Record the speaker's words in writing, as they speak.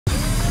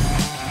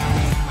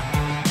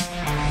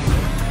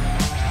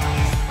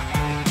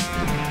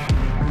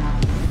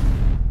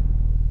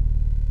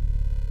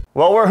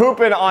Well, we're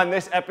hooping on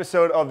this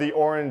episode of the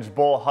Orange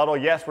Bowl Huddle.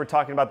 Yes, we're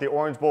talking about the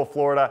Orange Bowl,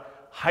 Florida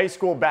High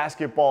School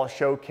Basketball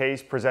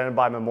Showcase presented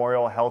by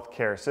Memorial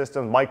Healthcare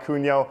Systems. Mike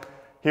Cugno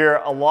here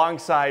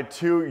alongside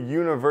two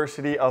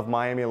University of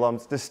Miami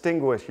alums,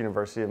 distinguished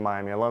University of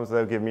Miami alums.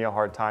 They'll give me a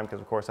hard time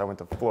because, of course, I went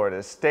to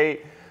Florida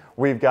State.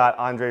 We've got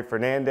Andre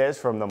Fernandez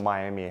from the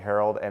Miami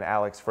Herald and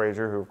Alex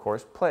Fraser, who, of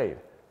course, played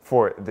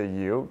for the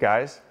U.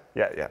 Guys?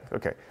 Yeah,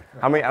 okay.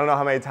 I don't know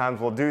how many times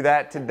we'll do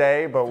that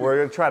today, but we're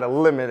going to try to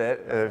limit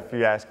it, if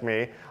you ask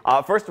me.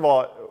 First of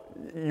all,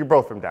 you're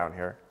both from down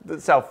here. The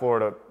South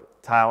Florida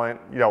talent,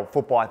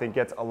 football, I think,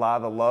 gets a lot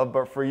of the love.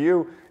 But for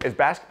you, is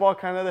basketball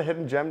kind of the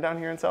hidden gem down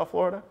here in South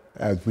Florida?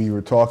 As we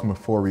were talking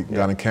before we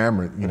got on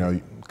camera,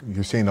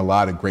 you're seeing a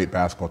lot of great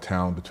basketball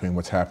talent between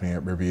what's happening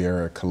at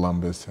Riviera,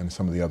 Columbus, and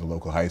some of the other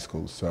local high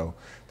schools. So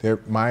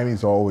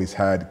Miami's always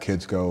had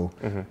kids go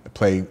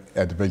play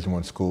at Division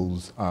I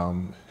schools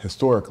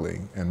historically,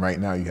 and right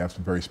now you have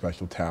some very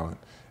special talent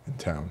in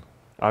town.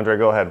 Andre,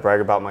 go ahead. Brag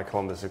about my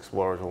Columbus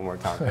Explorers one more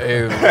time.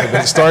 Hey,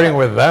 starting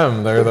with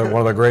them, they're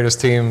one of the greatest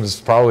teams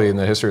probably in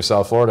the history of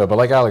South Florida. But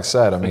like Alex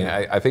said,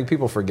 I think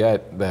people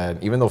forget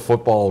that even though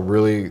football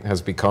really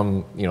has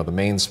become the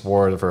main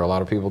sport for a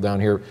lot of people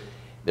down here,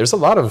 there's a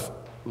lot of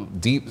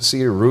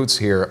deep-seated roots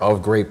here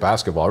of great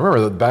basketball. I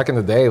remember back in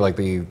the day, like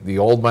the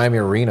old Miami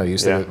Arena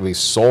used to be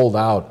sold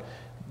out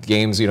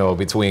games,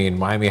 between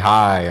Miami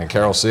High and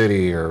Carroll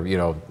City or,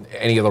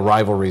 any of the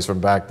rivalries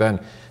from back then.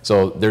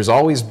 So there's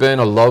always been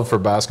a love for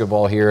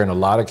basketball here, and a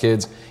lot of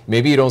kids,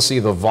 maybe you don't see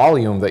the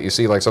volume that you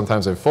see like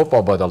sometimes in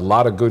football, but a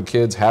lot of good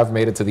kids have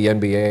made it to the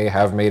NBA,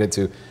 have made it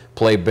to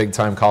play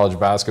big-time college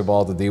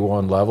basketball at the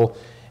D1 level.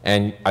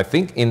 And I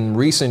think in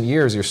recent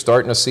years, you're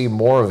starting to see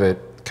more of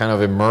it kind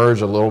of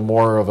emerge, a little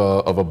more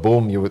of a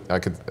boom, I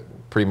could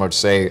pretty much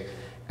say,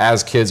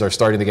 as kids are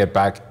starting to get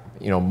back,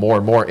 more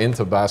and more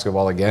into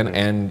basketball again,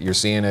 and you're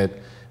seeing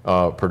it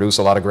produce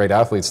a lot of great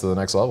athletes to the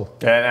next level.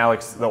 And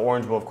Alex, the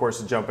Orange Bowl, of course,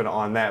 is jumping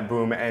on that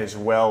boom as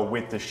well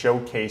with the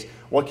showcase.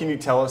 What can you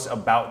tell us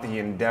about the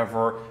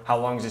endeavor? How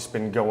long has this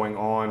been going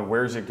on?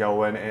 Where's it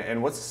going?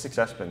 And what's the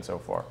success been so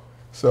far?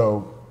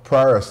 So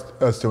prior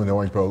to us doing the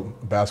Orange Bowl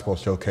basketball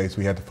showcase,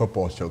 we had the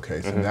football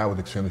showcase, and that was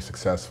extremely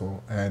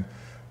successful. And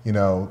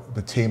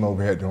the team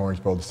over here at the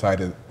Orange Bowl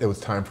decided it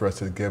was time for us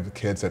to give the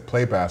kids that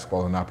play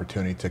basketball an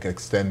opportunity to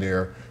extend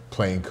their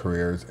playing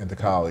careers into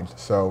college.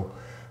 So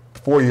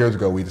 4 years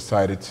ago, we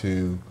decided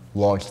to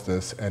launch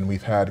this, and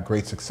we've had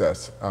great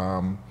success.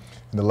 In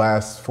the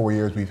last 4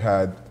 years, we've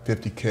had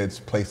 50 kids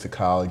placed at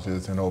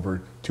colleges and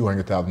over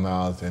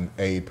 $200,000 in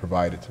aid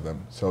provided to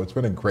them. So it's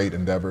been a great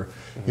endeavor.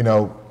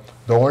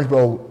 The Orange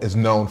Bowl is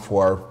known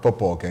for our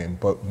football game,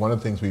 but one of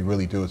the things we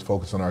really do is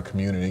focus on our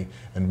community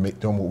and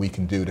doing what we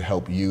can do to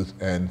help youth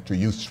and through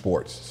youth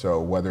sports.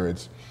 So whether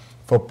it's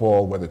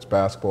football, whether it's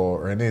basketball,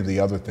 or any of the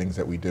other things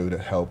that we do to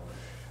help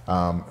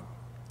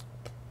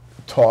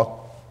talk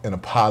in a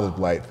positive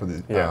light for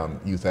the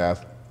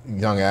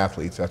young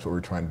athletes, that's what we're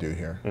trying to do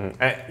here.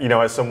 And,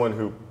 as someone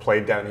who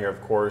played down here,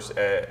 of course,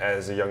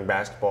 as a young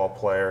basketball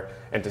player,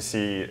 and to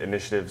see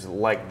initiatives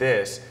like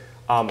this,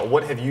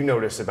 what have you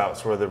noticed about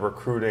sort of the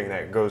recruiting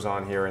that goes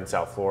on here in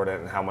South Florida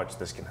and how much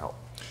this can help?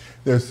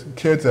 There's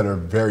kids that are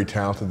very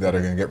talented that are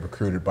going to get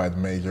recruited by the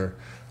major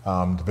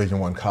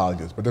Division I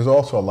colleges, but there's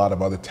also a lot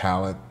of other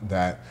talent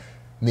that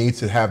needs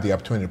to have the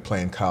opportunity to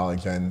play in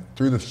college. And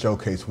through the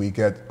showcase, we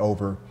get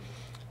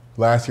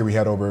last year we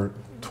had over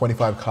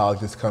 25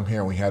 colleges come here,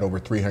 and we had over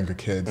 300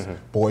 kids,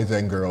 boys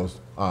and girls,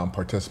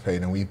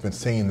 participate. And we've been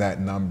seeing that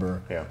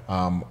number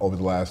over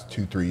the last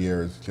 2-3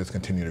 years just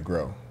continue to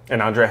grow.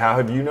 And Andre, how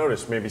have you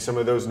noticed maybe some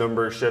of those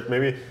numbers shift?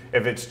 Maybe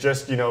if it's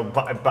just,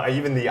 by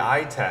even the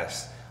eye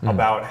test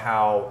about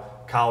how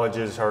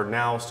colleges are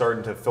now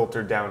starting to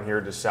filter down here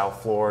to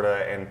South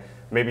Florida, and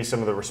maybe some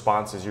of the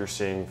responses you're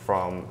seeing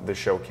from the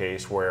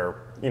showcase where,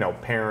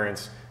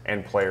 parents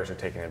and players are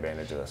taking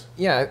advantage of this.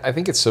 Yeah, I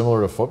think it's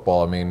similar to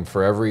football.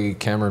 For every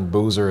Cameron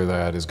Boozer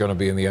that is going to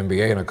be in the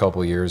NBA in a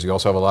couple of years, you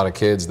also have a lot of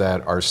kids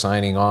that are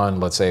signing on,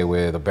 let's say,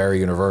 with a Barry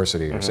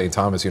University or St.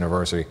 Thomas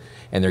University,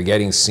 and they're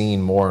getting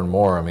seen more and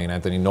more.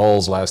 Anthony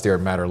Knowles last year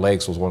at Mater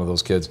Lakes was one of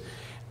those kids.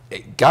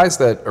 Guys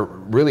that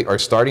really are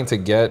starting to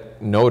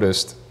get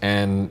noticed,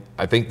 and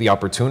I think the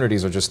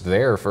opportunities are just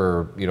there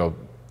for,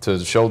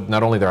 to show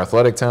not only their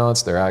athletic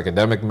talents, their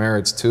academic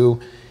merits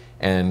too.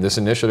 And this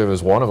initiative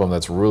is one of them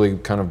that's really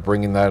kind of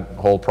bringing that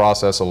whole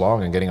process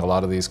along and getting a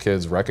lot of these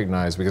kids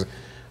recognized, because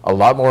a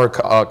lot more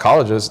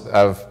colleges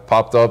have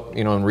popped up,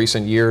 in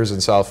recent years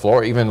in South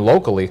Florida, even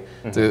locally,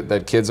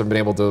 that kids have been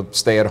able to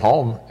stay at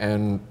home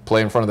and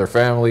play in front of their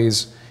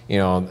families,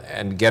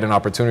 and get an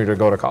opportunity to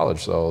go to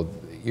college. So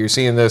you're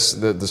seeing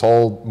this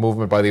whole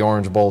movement by the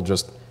Orange Bowl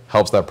just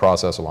helps that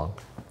process along.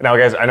 Now,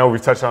 guys, I know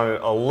we've touched on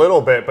it a little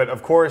bit, but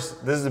of course,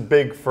 this is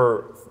big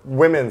for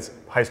women's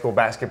high school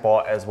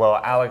basketball as well.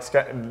 Alex,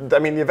 I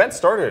mean, the event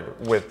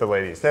started with the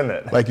ladies, didn't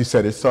it? Like you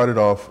said, it started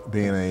off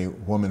being a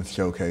women's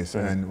showcase,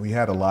 and we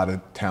had a lot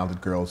of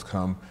talented girls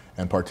come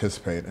and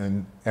participate.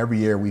 And every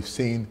year we've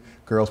seen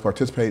girls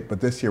participate, but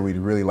this year we'd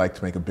really like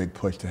to make a big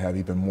push to have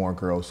even more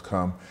girls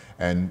come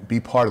and be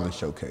part of the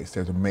showcase.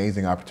 There's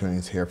amazing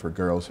opportunities here for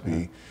girls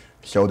to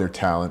show their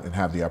talent and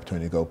have the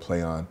opportunity to go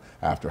play on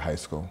after high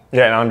school.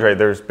 Yeah, and Andre,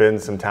 there's been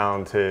some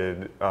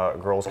talented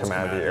girls come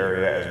out of the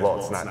area as well.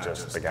 It's not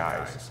just the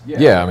guys.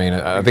 Yeah, I mean,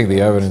 I think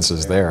the evidence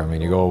is there. I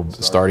mean, you go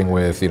starting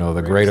with,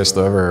 the greatest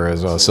ever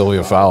is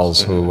Sylvia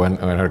Fowles, who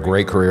had a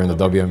great career in the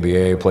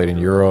WNBA, played in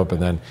Europe,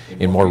 and then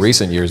in more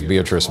recent years,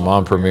 Beatrice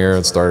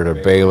Montpremier started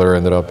at Baylor,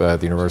 ended up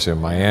at the University of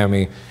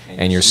Miami.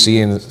 And you're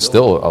seeing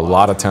still a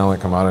lot of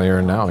talent come out of here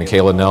now. I mean,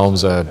 Kayla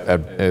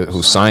Nelms,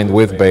 who signed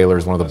with Baylor,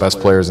 is one of the best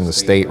players in the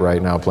state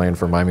right now, playing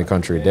for Miami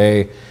Country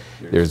Day.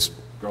 There's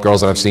girls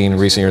that I've seen in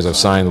recent years I've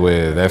signed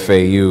with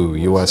FAU,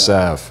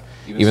 USF,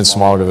 even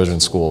smaller division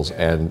schools.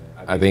 And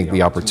I think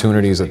the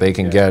opportunities that they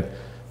can get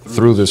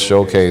through this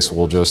showcase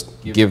will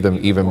just give them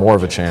even more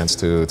of a chance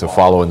to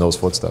follow in those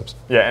footsteps.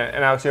 Yeah,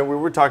 and Alex, we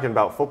were talking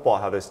about football,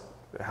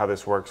 how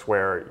this works,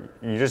 where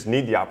you just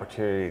need the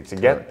opportunity to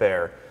get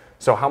there.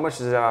 So how much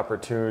is that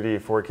opportunity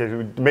for a kid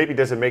who maybe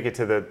doesn't make it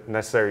to the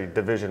necessary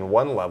Division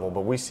I level,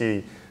 but we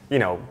see,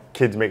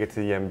 kids make it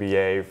to the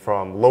NBA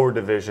from lower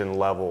division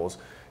levels.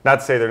 Not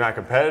to say they're not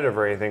competitive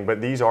or anything,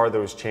 but these are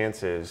those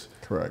chances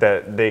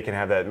that they can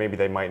have that maybe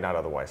they might not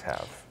otherwise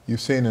have.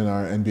 You've seen in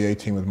our NBA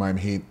team with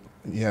Miami Heat,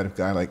 you had a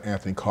guy like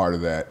Anthony Carter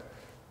that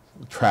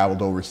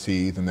traveled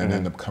overseas and then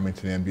ended up coming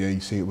to the NBA. You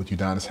see it with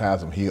Udonis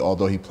Haslem.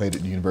 Although he played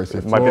at the University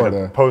of Florida, might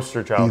be the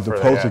poster child. He's the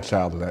poster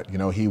child of that.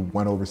 He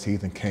went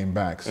overseas and came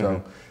back.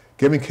 So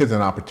giving kids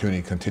an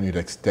opportunity to continue to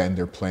extend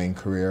their playing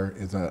career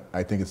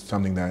I think it's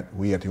something that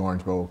we at the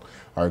Orange Bowl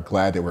are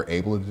glad that we're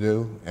able to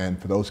do. And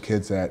for those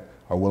kids that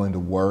are willing to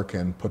work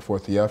and put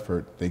forth the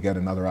effort, they get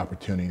another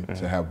opportunity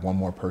to have one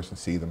more person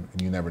see them,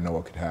 and you never know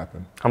what could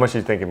happen. How much do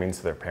you think it means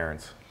to their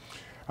parents?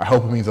 I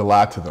hope it means a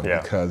lot to them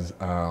because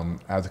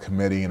as a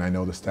committee, and I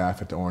know the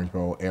staff at the Orange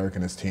Bowl, Eric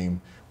and his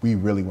team, we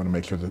really want to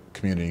make sure the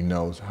community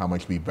knows how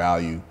much we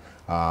value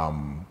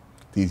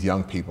these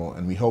young people,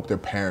 and we hope their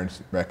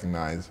parents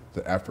recognize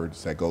the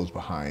efforts that goes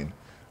behind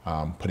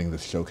putting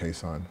this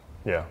showcase on.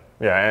 Yeah,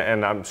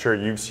 and I'm sure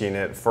you've seen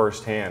it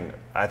firsthand.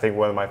 I think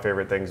one of my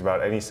favorite things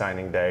about any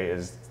signing day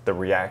is the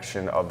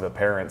reaction of the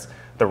parents,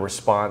 the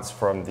response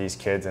from these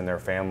kids and their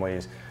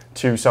families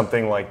to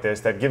something like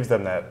this that gives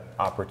them that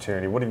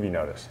opportunity. What have you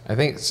noticed? I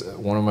think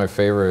one of my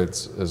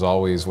favorites is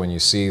always when you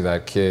see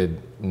that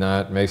kid,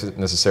 not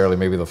necessarily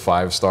maybe the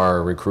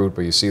 5-star recruit,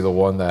 but you see the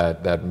one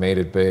that made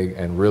it big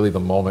and really the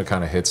moment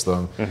kind of hits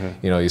them.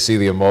 You see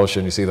the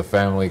emotion, you see the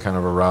family kind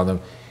of around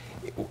them.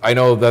 I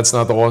know that's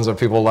not the ones that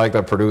people like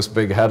that produce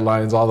big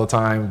headlines all the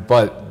time,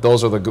 but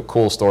those are the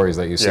cool stories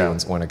that you see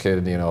when a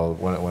kid,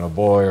 when a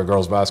boy or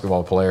girls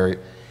basketball player,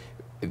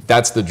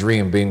 that's the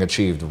dream being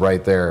achieved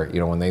right there.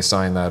 When they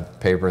sign that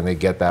paper and they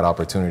get that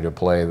opportunity to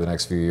play the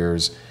next few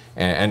years,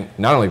 and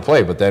not only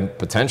play, but then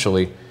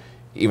potentially,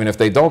 even if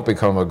they don't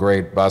become a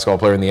great basketball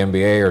player in the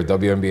NBA or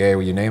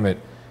WNBA, you name it,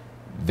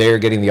 they're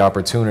getting the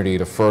opportunity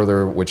to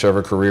further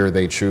whichever career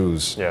they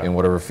choose in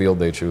whatever field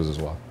they choose as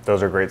well.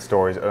 Those are great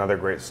stories. Another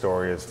great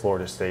story is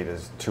Florida State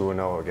is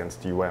 2-0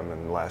 against UM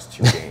in the last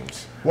 2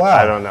 games. Wow!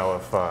 I don't know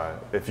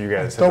if you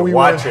guys have to we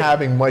watch weren't it.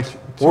 having much.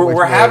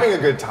 We're having a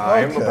good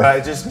time, but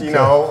I just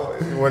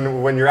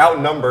when you're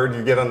outnumbered,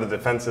 you get on the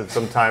defensive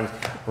sometimes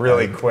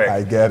really quick.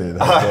 I get it.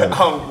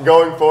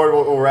 Going forward,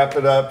 we'll wrap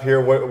it up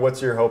here.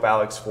 What's your hope,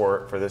 Alex,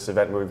 for this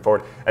event moving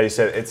forward? As you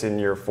said, it's in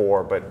year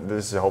 4, but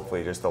this is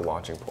hopefully just the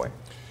launching point.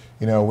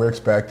 We're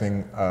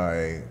expecting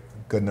a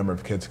good number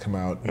of kids to come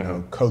out.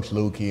 Coach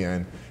Lukey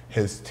and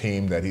his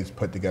team that he's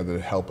put together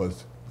to help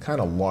us kind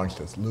of launch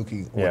this.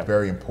 Lukey was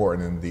very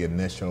important in the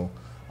initial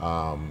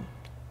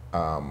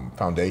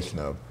foundation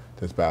of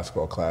this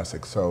basketball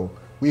classic. So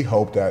we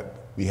hope that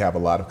we have a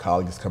lot of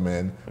colleges come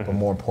in, but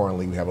more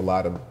importantly, we have a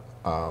lot of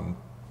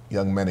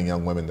young men and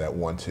young women that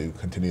want to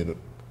continue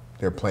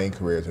their playing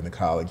careers in the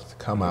college to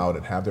come out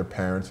and have their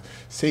parents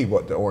see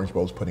what the Orange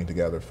Bowl is putting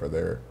together for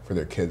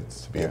their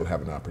kids to be able to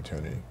have an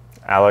opportunity.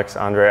 Alex,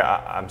 Andre,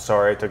 I'm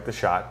sorry I took the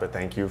shot, but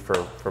thank you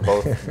for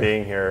both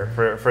being here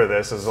for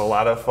this. It was a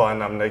lot of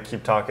fun. I'm going to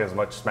keep talking as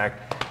much smack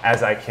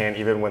as I can,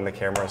 even when the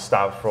camera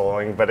stops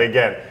rolling. But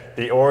again,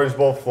 the Orange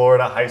Bowl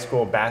Florida High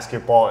School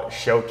Basketball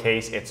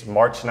Showcase, it's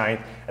March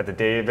 9th at the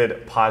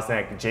David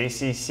Posnack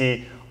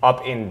JCC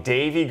up in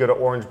Davie. Go to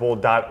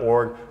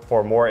orangebowl.org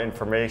for more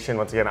information.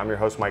 Once again, I'm your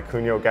host, Mike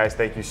Cugno. Guys,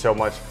 thank you so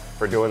much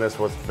for doing this.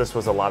 This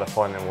was a lot of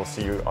fun, and we'll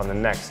see you on the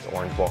next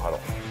Orange Bowl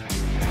Huddle.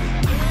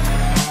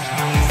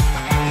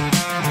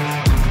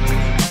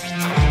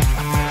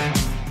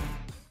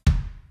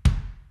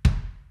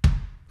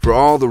 For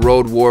all the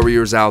road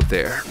warriors out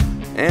there,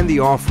 and the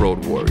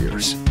off-road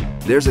warriors,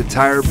 there's a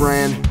tire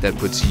brand that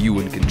puts you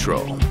in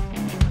control.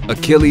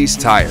 Achilles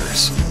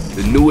Tires.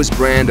 the newest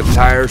brand of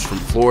tires from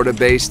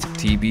Florida-based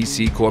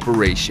TBC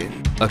Corporation.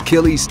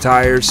 Achilles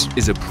Tires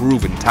is a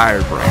proven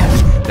tire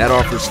brand that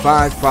offers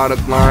 5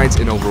 product lines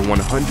in over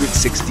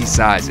 160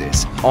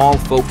 sizes, all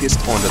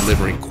focused on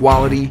delivering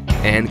quality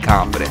and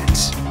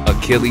confidence.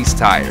 Achilles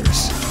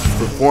Tires,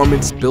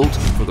 performance built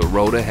for the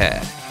road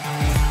ahead.